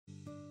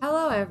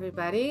Hello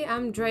everybody,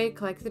 I'm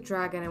Drake like the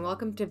dragon and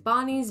welcome to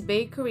Bonnie's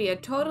Bakery, a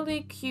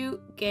totally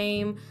cute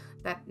game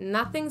that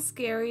nothing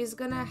scary is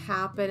gonna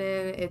happen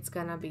in. It's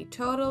gonna be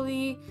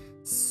totally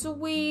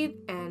sweet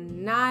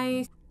and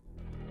nice.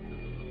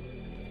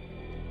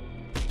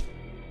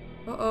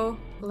 Uh-oh,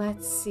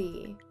 let's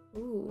see.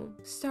 Ooh,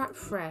 start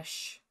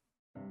fresh.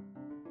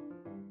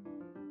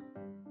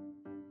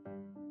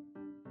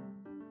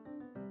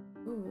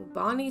 Ooh,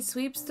 Bonnie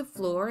sweeps the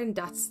floor and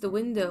dusts the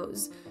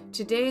windows.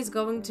 Today is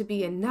going to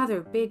be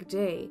another big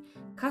day.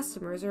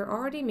 Customers are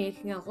already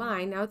making a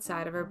line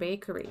outside of her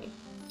bakery.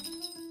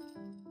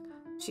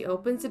 She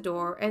opens the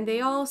door and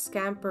they all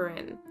scamper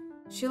in.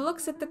 She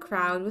looks at the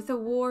crowd with a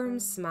warm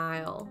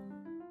smile.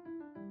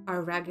 A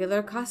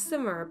regular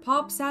customer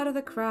pops out of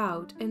the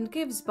crowd and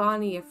gives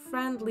Bonnie a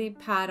friendly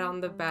pat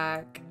on the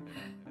back.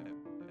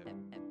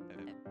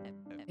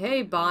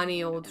 Hey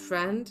Bonnie, old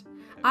friend.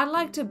 I'd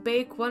like to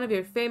bake one of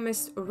your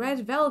famous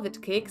red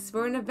velvet cakes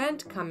for an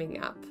event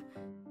coming up.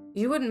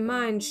 You wouldn't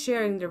mind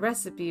sharing the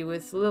recipe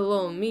with little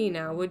old me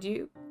now, would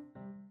you?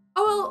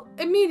 Oh, well,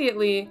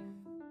 immediately.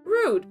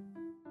 Rude.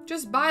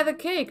 Just buy the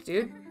cake,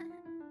 dude.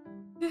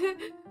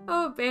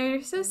 Oh, Bear,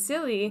 you're so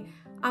silly.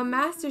 A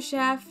master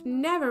chef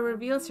never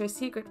reveals her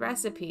secret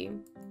recipe.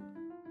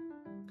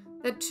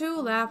 The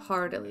two laugh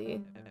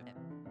heartily.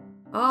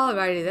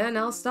 Alrighty then,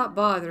 I'll stop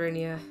bothering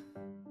you.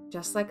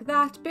 Just like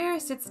that, Bear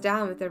sits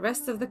down with the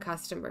rest of the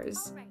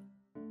customers.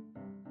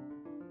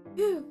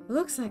 Phew,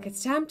 looks like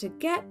it's time to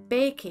get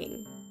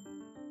baking.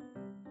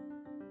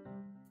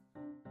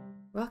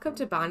 Welcome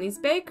to Bonnie's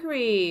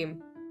Bakery.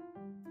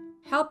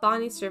 Help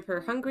Bonnie serve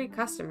her hungry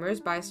customers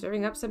by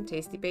serving up some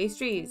tasty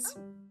pastries.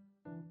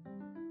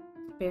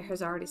 Bear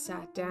has already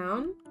sat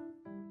down.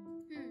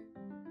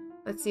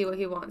 Let's see what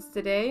he wants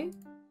today.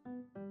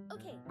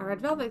 Okay. A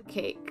red velvet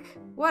cake.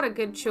 What a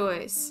good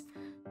choice.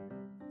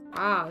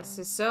 Wow, this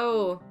is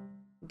so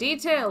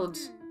detailed.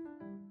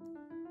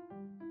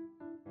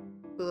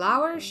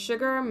 Flour,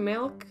 sugar,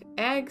 milk,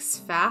 eggs,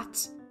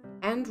 fat,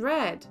 and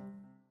red.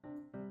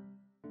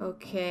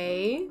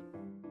 Okay.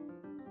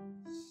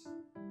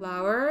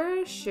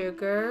 Flour,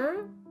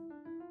 sugar,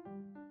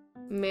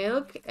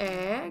 milk,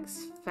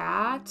 eggs,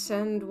 fat,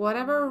 and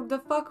whatever the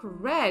fuck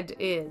red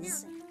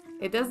is.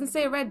 It doesn't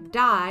say red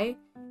dye,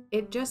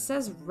 it just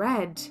says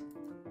red.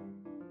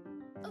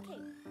 Okay.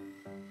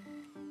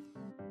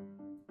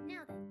 Now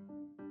then.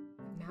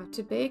 Now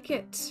to bake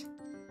it.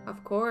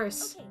 Of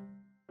course. Okay.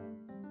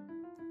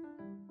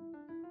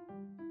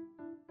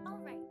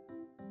 Alright.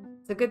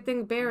 It's a good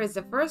thing Bear is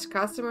the first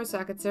customer so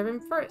I could serve him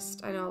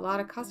first. I know a lot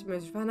of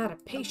customers run out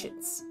of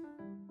patience.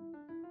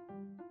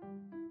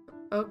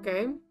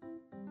 Okay.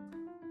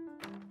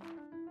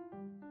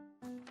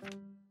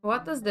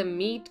 What does the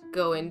meat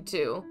go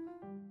into?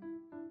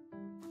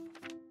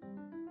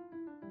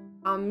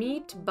 A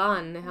meat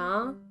bun,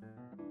 huh?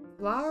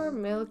 Flour,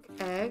 milk,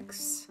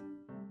 eggs.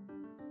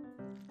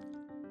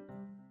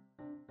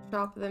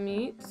 Chop the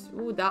meat.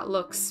 Ooh, that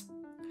looks...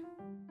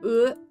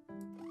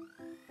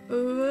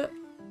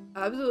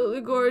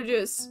 absolutely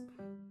gorgeous.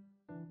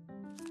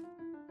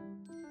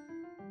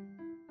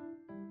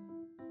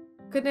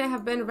 Couldn't it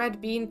have been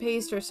red bean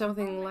paste or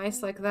something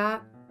nice like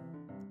that?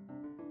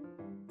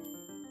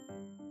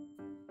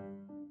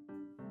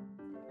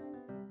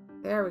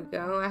 There we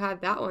go. I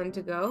had that one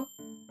to go.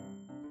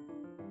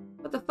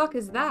 What the fuck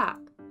is that?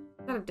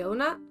 Is that a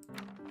donut?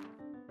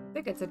 I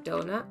think it's a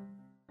donut.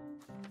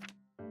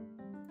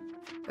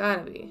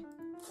 Gotta be.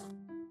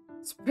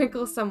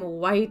 Sprinkle some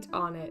white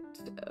on it.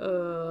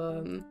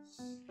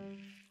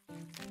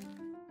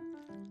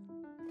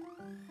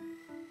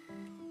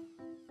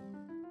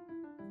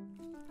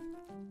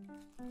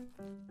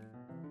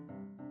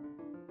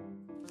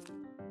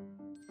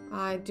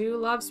 I do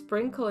love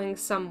sprinkling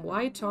some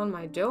white on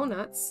my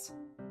donuts.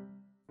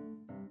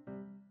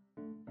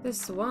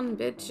 This one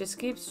bitch just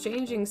keeps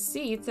changing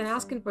seats and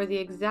asking for the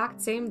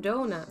exact same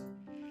donut.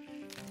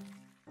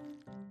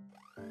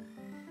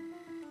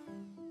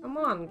 Come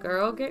on,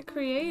 girl, get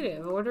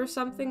creative. Order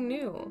something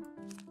new.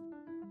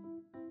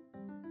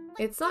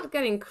 It's not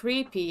getting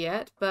creepy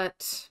yet,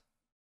 but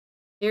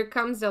here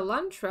comes the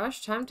lunch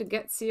rush. Time to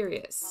get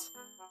serious.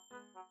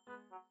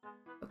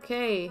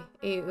 Okay,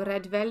 a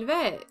red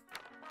velvet.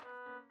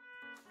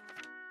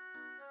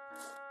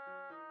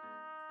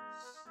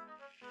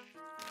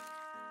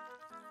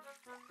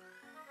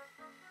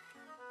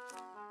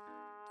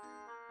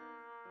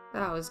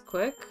 That was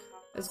quick.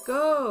 Let's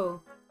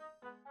go.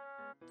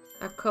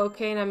 A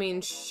cocaine, I mean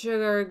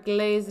sugar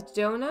glazed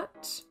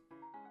donut.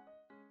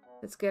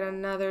 Let's get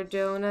another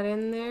donut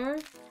in there.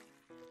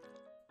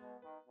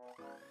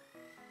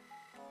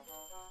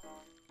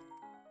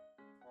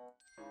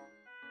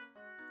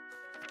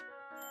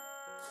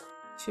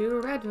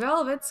 Two red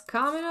velvets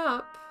coming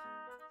up.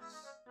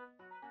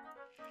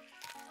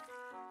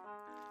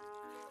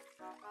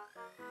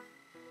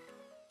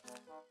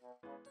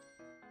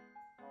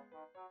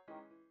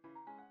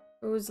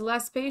 Who's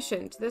less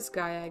patient? This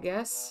guy, I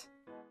guess.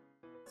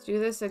 Let's do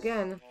this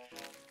again.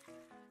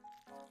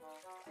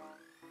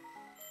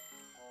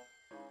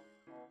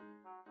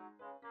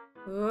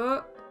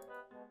 Oh.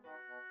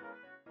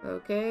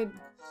 Okay,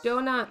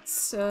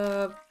 donuts,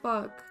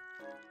 fuck.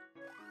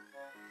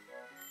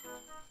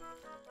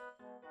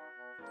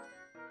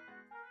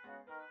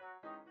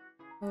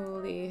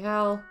 Holy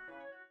hell.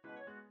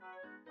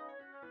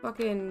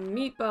 Fucking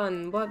meat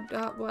bun,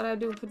 what I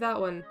do for that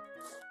one?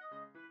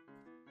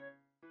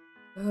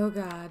 Oh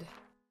god.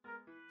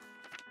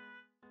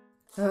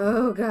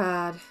 Oh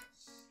god.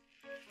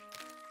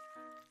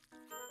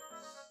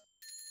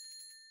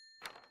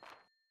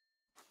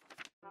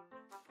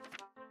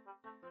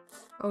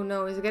 Oh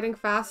no, is it getting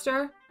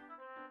faster?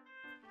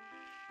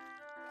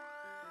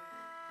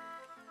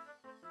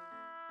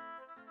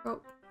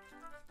 Oh.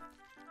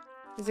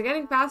 Is it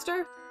getting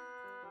faster?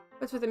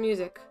 What's with the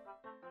music?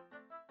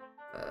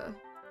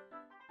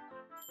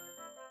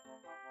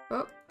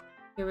 Oh,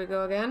 here we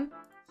go again.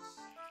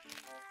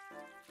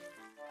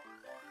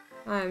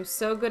 I'm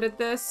so good at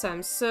this.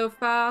 I'm so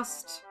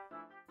fast.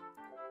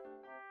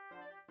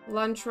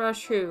 Lunch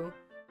rush who?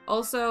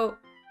 Also,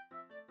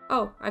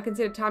 oh, I can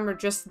see the timer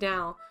just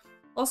now.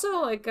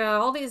 Also, like,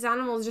 all these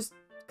animals just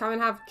come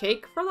and have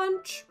cake for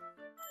lunch?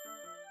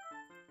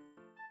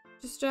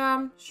 Just,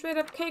 straight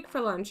up cake for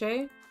lunch,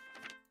 eh?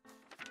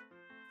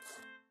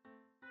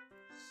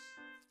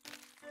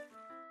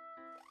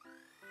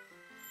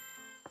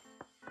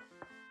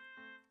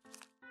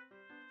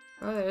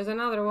 Oh, there's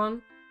another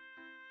one.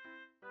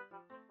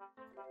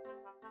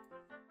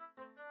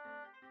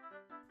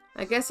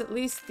 I guess at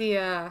least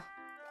the,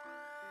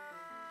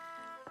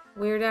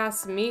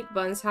 weird-ass meat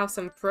buns have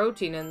some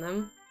protein in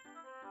them.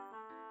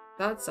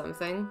 That's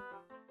something.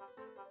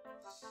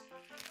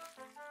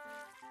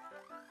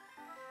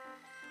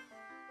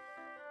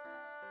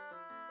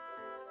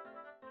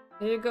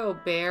 Here you go,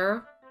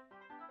 bear.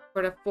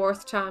 For the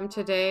 4th time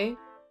today.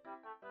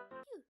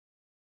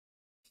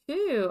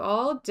 Phew,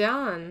 all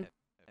done.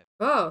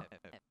 Oh.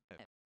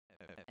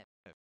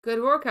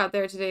 Good work out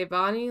there today,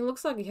 Bonnie.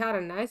 Looks like you had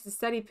a nice and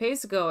steady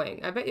pace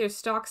going. I bet your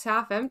stock's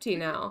half empty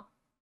now.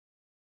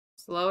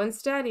 Slow and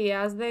steady,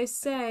 as they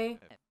say.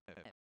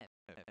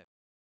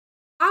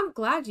 I'm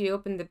glad you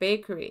opened the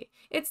bakery.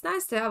 It's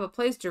nice to have a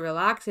place to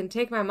relax and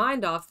take my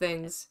mind off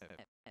things.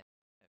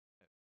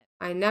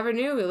 I never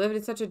knew we lived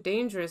in such a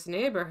dangerous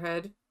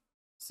neighborhood.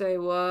 Say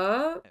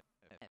what?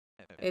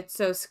 It's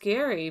so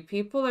scary.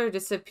 People are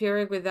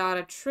disappearing without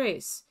a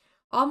trace.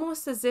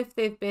 Almost as if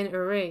they've been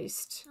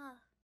erased.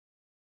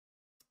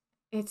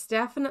 It's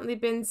definitely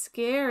been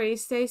scary.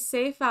 Stay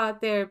safe out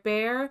there,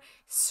 Bear.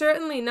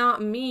 Certainly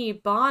not me,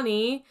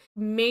 Bonnie,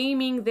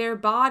 maiming their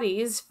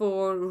bodies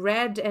for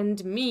red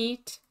and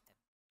meat.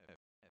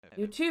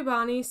 You too,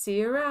 Bonnie. See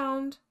you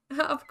around.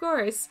 Of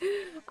course.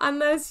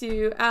 Unless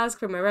you ask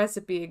for my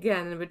recipe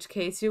again, in which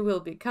case you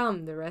will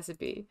become the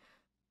recipe.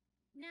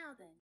 Now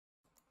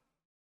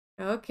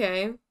then.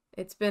 Okay.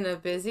 It's been a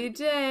busy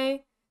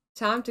day.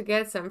 Time to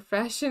get some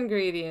fresh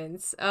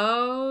ingredients.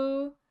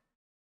 Oh...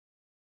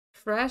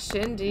 fresh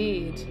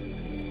indeed.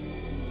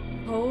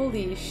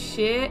 Holy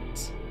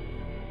shit.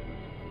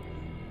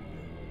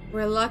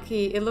 We're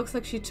lucky. It looks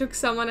like she took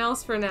someone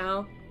else for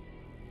now.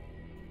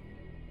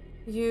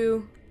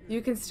 You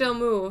can still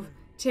move.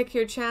 Take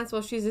your chance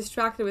while she's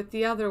distracted with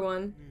the other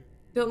one.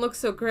 Don't look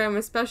so grim,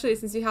 especially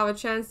since you have a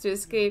chance to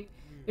escape.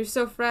 You're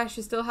so fresh,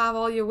 you still have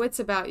all your wits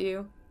about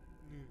you.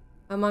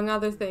 Among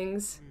other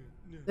things.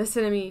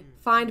 Listen to me.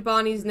 Find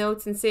Bonnie's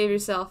notes and save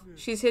yourself.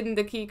 She's hidden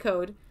the key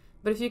code.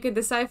 But if you can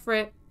decipher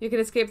it, you can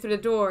escape through the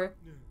door.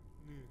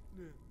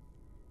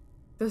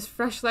 Those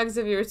fresh legs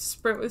of yours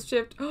sprint with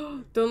shift.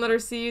 Don't let her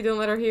see you, don't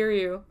let her hear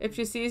you. If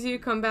she sees you,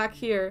 come back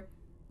here.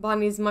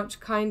 Bonnie's much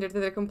kinder to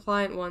the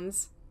compliant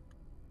ones.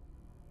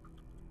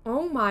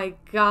 Oh my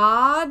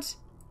god.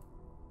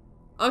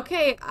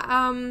 Okay,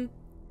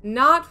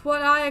 not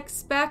what I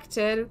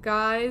expected,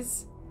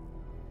 guys.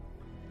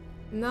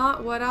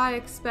 Not what I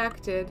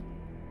expected.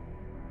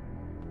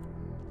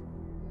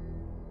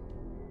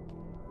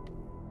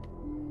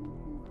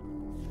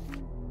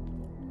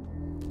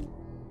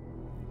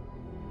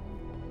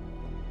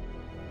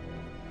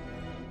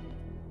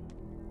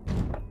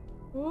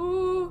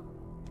 Ooh.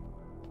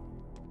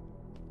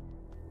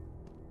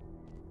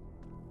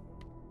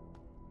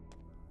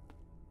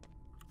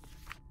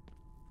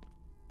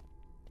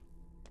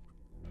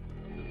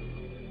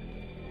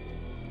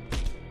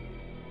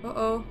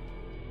 Uh-oh.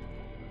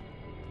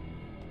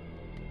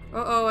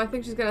 Uh-oh, I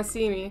think she's gonna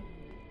see me.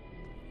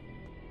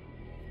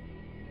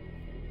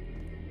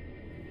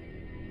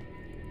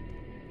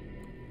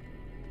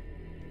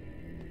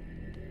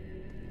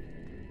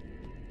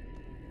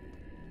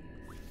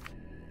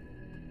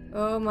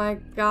 Oh my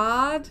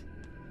god.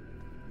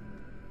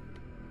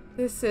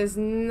 This is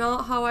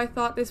not how I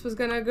thought this was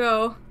gonna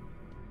go.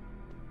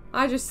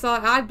 I just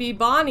thought I'd be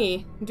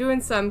Bonnie,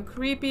 doing some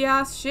creepy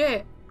ass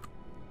shit.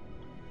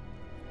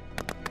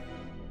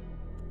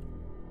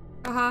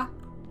 Haha.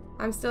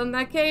 I'm still in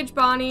that cage,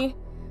 Bonnie.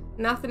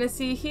 Nothing to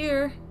see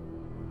here.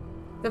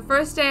 The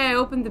first day I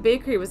opened the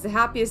bakery was the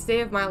happiest day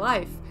of my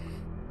life.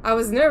 I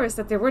was nervous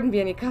that there wouldn't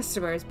be any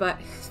customers,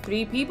 but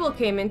 3 people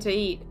came in to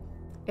eat.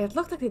 It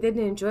looked like they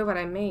didn't enjoy what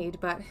I made,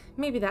 but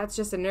maybe that's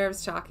just the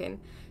nerves talking.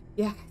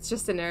 Yeah, it's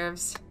just the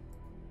nerves.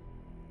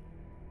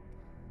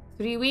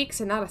 3 weeks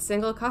and not a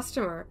single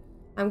customer.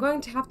 I'm going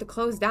to have to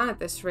close down at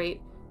this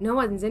rate. No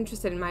one's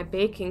interested in my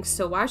baking,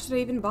 so why should I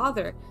even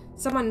bother?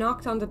 Someone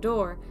knocked on the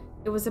door.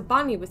 It was a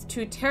bunny with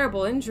 2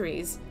 terrible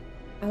injuries.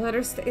 I let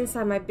her stay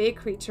inside my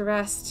bakery to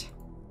rest.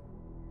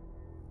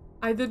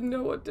 I didn't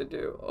know what to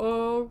do.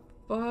 Oh,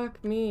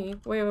 fuck me.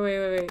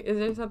 Wait. Is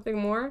there something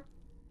more?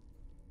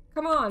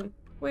 Come on.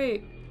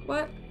 Wait,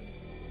 what?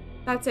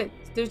 That's it.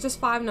 There's just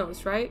 5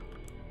 notes, right?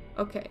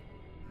 Okay.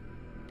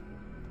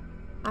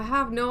 I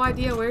have no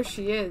idea where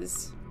she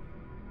is.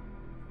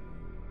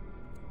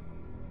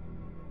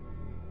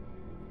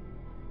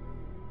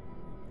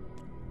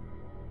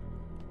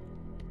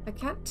 I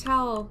can't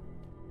tell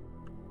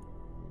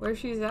where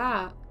she's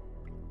at.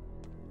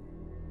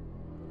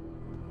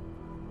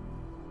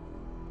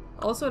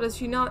 Also, does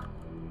she not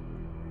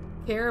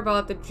care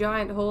about the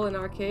giant hole in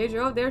our cage?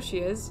 Oh, there she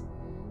is.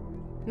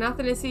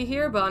 Nothing to see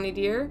here, Bonnie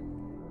dear.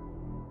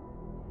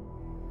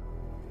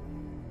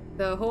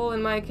 The hole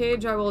in my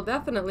cage I will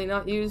definitely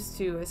not use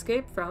to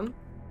escape from.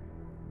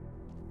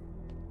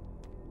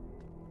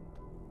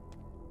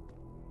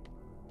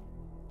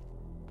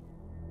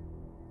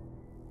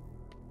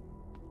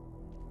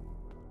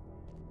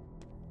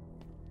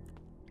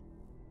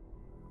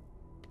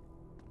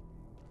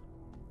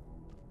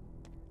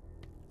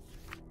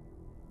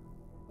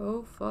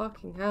 Oh,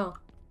 fucking hell.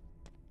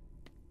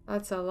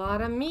 That's a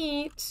lot of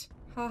meat.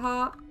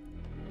 Haha.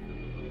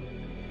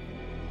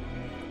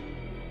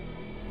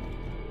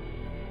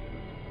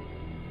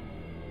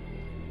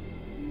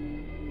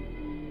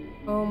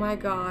 Oh my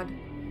god.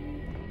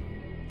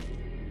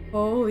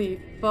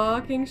 Holy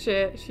fucking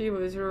shit. She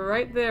was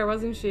right there,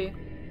 wasn't she?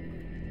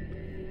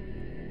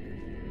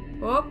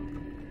 Oh.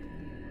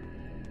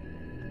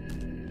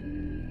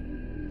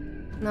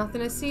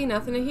 Nothing to see,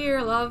 nothing to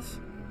hear, love.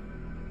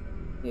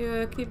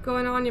 You keep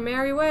going on your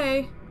merry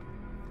way.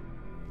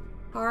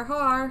 Har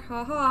har,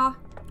 ha ha.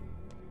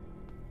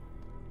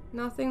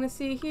 Nothing to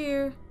see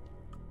here.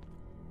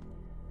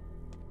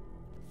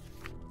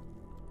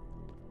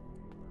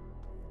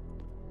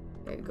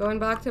 Okay, going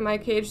back to my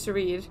cage to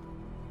read.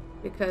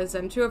 Because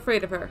I'm too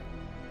afraid of her.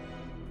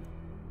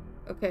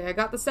 Okay, I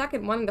got the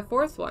second one and the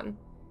 4th one.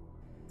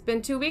 It's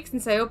been 2 weeks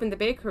since I opened the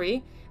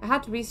bakery. I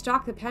had to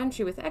restock the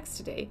pantry with eggs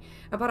today.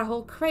 I bought a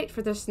whole crate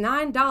for just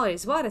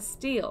 $9. What a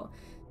steal.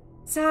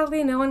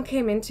 Sadly, no one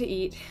came in to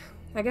eat.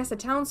 I guess the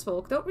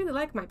townsfolk don't really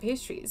like my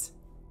pastries.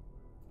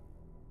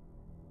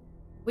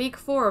 Week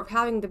 4 of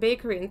having the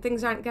bakery and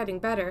things aren't getting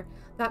better.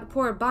 That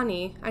poor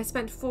bunny. I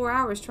spent 4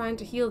 hours trying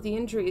to heal the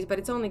injuries, but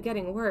it's only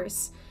getting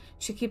worse.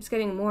 She keeps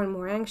getting more and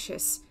more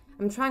anxious.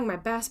 I'm trying my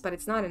best, but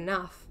it's not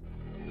enough.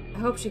 I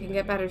hope she can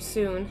get better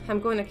soon. I'm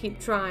going to keep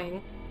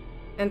trying.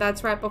 And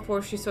that's right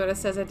before she sort of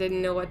says I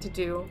didn't know what to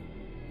do.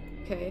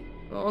 Okay,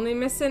 we're only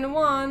missing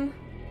one.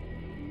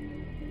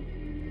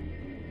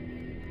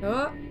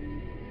 Oh.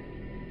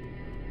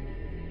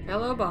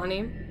 Hello,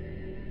 Bonnie.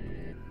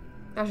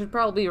 I should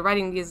probably be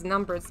writing these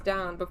numbers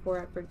down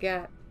before I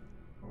forget.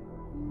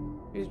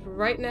 She's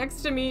right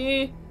next to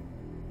me.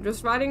 I'm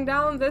just writing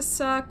down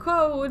this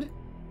code.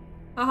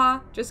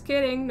 Haha, just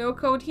kidding. No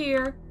code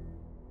here.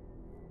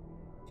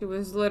 She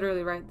was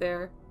literally right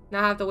there.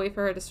 Now I have to wait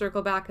for her to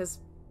circle back because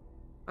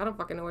I don't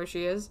fucking know where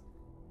she is.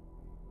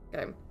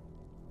 Okay.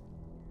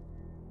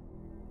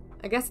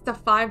 I guess it's a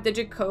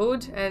 5-digit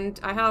code, and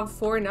I have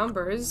 4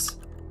 numbers.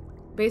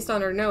 Based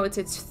on her notes,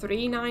 it's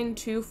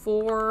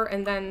 3924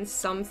 and then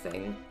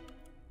something.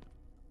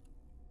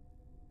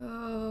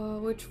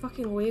 Which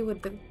fucking way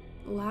would the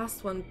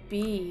last one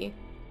be?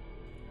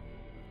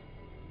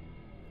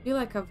 I feel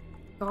like I've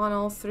gone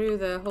all through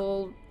the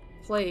whole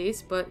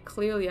place, but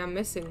clearly I'm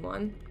missing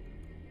one.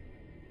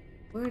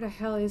 Where the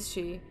hell is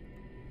she?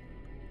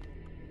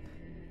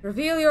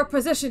 Reveal your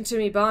position to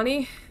me,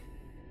 Bonnie.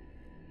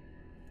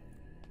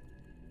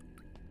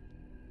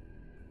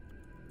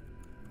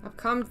 I've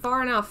come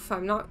far enough.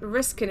 I'm not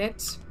risking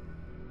it.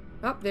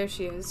 Oh, there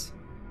she is.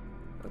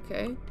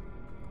 Okay.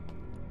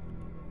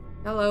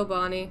 Hello,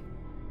 Bonnie.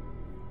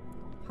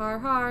 Har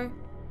har.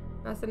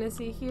 Nothing to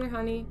see here,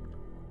 honey.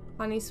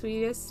 Honey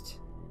sweetest.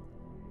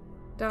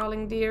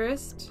 Darling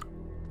dearest.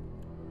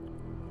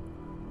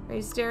 Are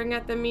you staring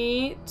at the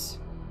meat?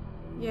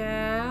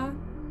 Yeah.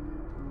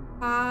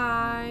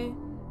 Hi.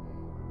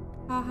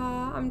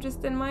 Haha, I'm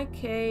just in my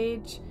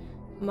cage.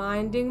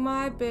 Minding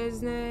my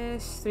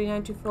business.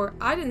 3924.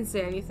 I didn't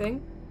say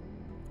anything.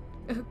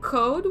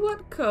 Code?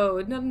 What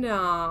code?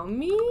 No.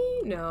 Me?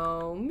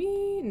 No.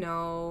 Me?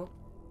 No.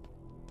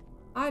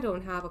 I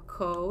don't have a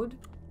code.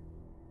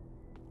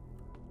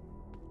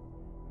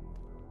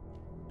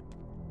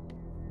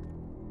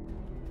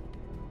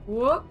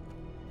 Whoop.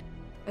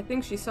 I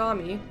think she saw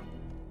me.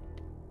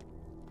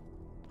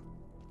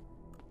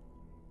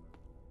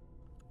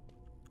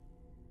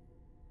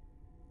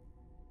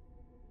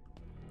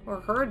 Or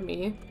heard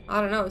me.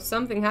 I don't know.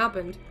 Something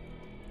happened.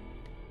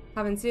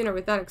 Haven't seen her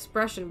with that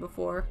expression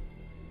before.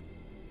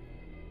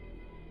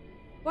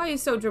 Why are you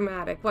so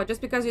dramatic? What,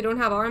 just because you don't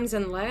have arms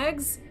and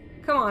legs?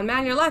 Come on,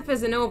 man, your life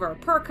isn't over.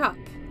 Perk up.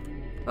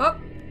 Oh,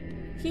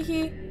 hee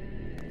hee.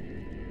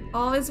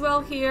 All is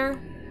well here.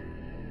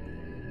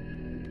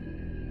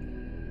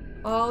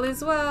 All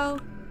is well.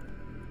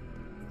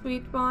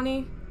 Sweet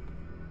Bonnie.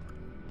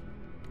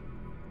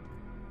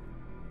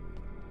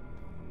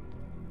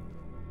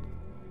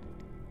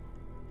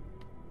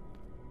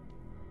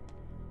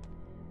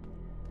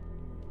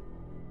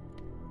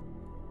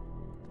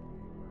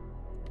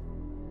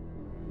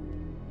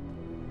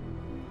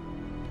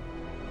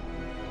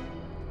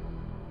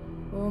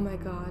 Oh my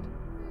god.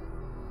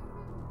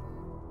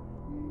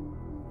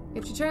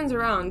 If she turns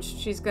around,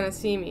 she's gonna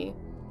see me.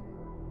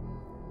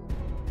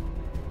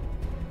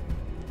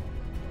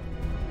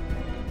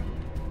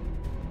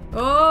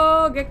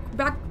 Oh, get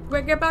back,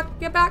 get back,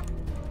 get back.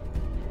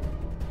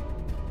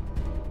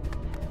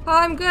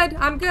 I'm good,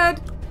 I'm good,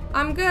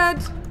 I'm good.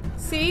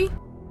 See?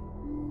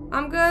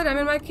 I'm good, I'm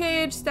in my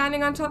cage,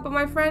 standing on top of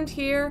my friend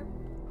here.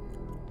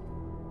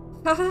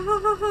 Ha ha ha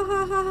ha ha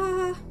ha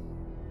ha.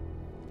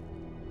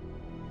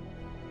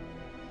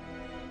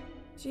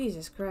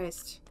 Jesus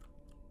Christ.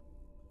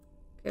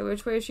 Okay,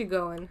 which way is she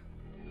going?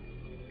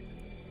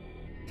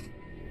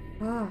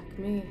 Fuck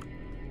me.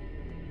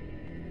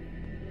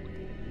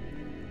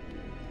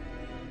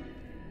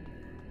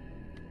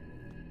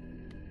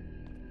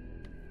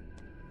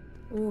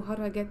 Ooh, how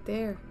do I get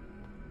there?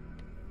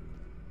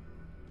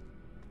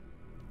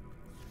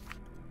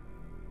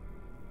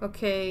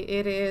 Okay,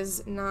 it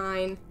is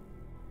 9.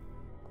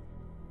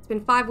 It's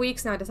been 5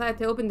 weeks now. I decided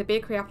to open the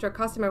bakery after a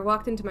customer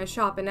walked into my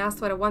shop and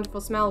asked what a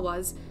wonderful smell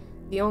was.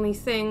 The only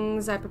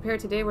things I prepared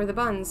today were the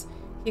buns.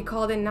 He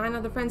called in 9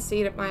 other friends to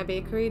eat at my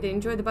bakery. They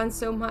enjoyed the buns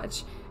so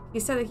much. He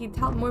said that he'd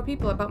tell more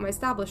people about my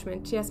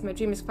establishment. Yes, my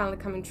dream is finally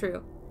coming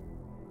true.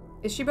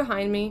 Is she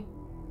behind me?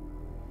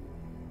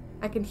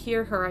 I can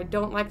hear her. I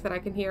don't like that I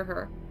can hear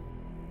her.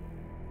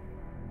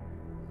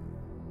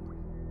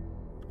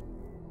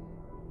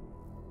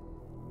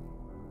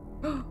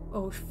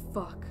 Oh,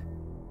 fuck.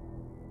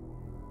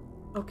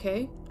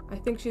 Okay, I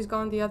think she's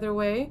gone the other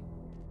way.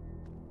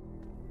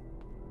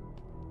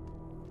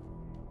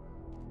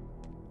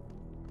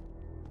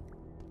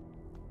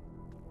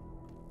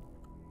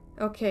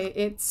 Okay,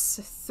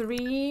 it's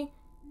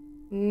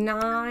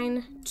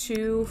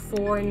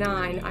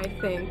 39249, I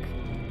think.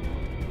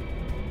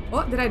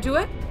 Oh, did I do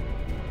it?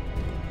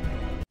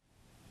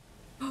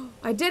 Oh,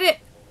 I did it!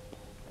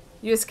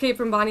 You escaped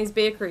from Bonnie's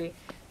bakery.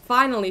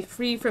 Finally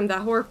free from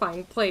that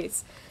horrifying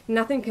place.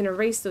 Nothing can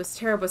erase those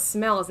terrible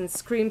smells and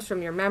screams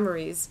from your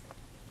memories.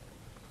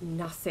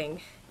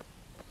 Nothing.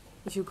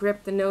 You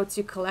gripped the notes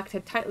you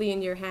collected tightly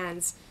in your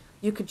hands.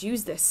 You could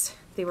use this.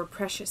 They were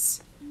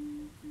precious.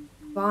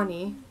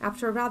 Bonnie,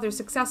 after a rather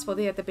successful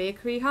day at the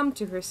bakery, hummed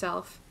to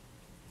herself.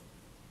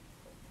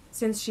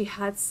 Since she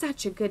had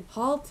such a good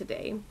haul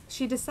today,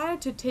 she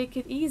decided to take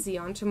it easy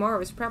on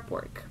tomorrow's prep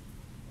work.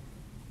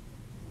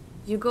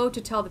 You go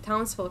to tell the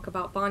townsfolk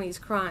about Bonnie's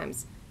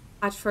crimes.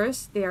 At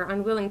first, they are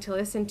unwilling to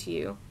listen to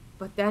you,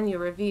 but then you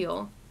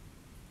reveal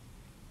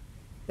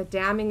the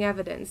damning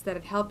evidence that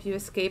had helped you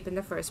escape in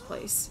the first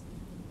place.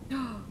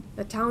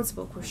 The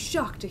townsfolk were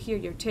shocked to hear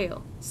your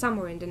tale. Some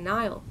were in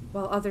denial,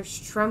 while others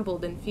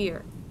trembled in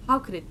fear. How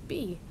could it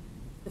be?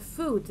 The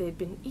food they'd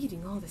been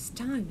eating all this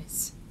time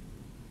is...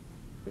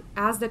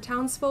 As the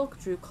townsfolk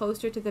drew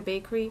closer to the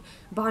bakery,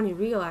 Bonnie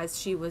realized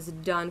she was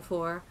done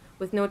for.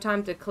 With no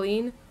time to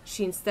clean,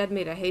 she instead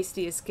made a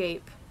hasty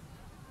escape.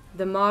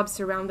 The mob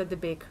surrounded the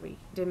bakery,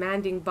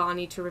 demanding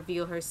Bonnie to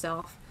reveal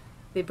herself.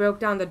 They broke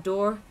down the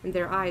door, and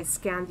their eyes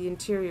scanned the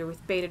interior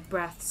with bated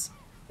breaths.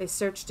 They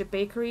searched the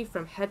bakery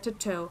from head to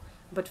toe,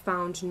 but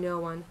found no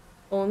one.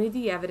 Only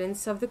the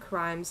evidence of the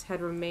crimes had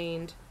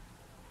remained.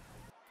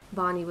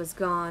 Bonnie was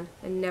gone,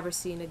 and never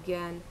seen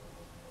again.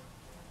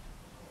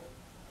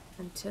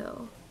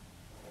 Until...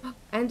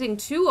 Ending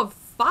 2 of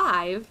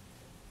 5?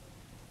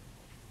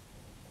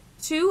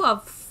 2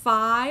 of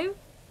 5?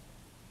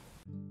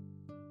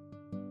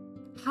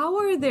 How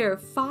are there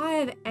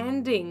 5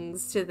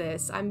 endings to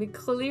this? I mean,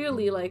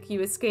 clearly, like,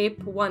 you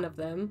escape one of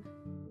them,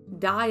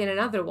 die in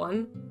another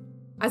one.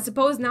 I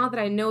suppose now that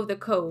I know the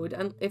code,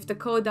 and if the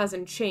code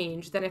doesn't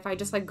change, then if I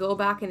just, like, go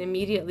back and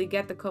immediately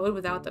get the code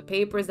without the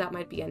papers, that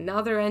might be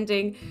another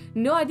ending.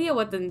 No idea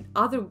what the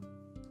other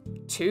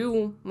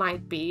 2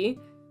 might be.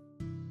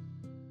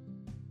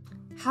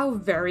 How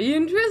very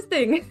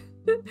interesting!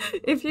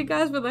 If you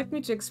guys would like me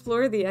to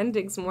explore the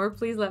endings more,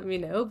 please let me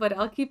know, but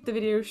I'll keep the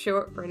video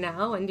short for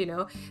now. And you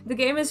know, the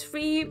game is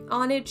free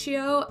on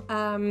itch.io.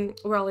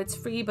 Well, it's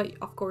free, but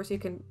of course you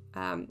can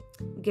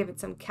give it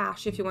some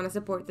cash if you want to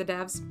support the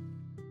devs.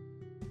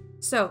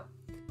 So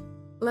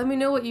let me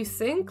know what you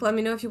think. Let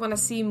me know if you want to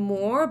see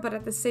more, but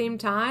at the same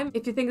time,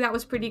 if you think that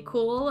was pretty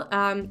cool,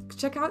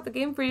 check out the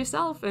game for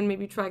yourself and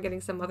maybe try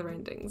getting some other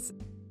endings.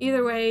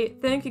 Either way,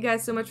 thank you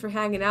guys so much for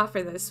hanging out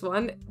for this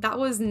one. That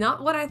was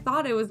not what I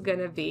thought it was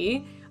gonna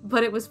be,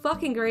 but it was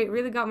fucking great.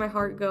 Really got my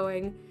heart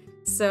going.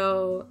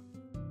 So,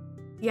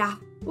 yeah.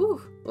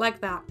 Ooh,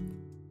 like that.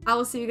 I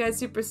will see you guys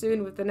super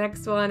soon with the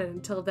next one, and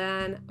until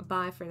then,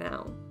 bye for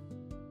now.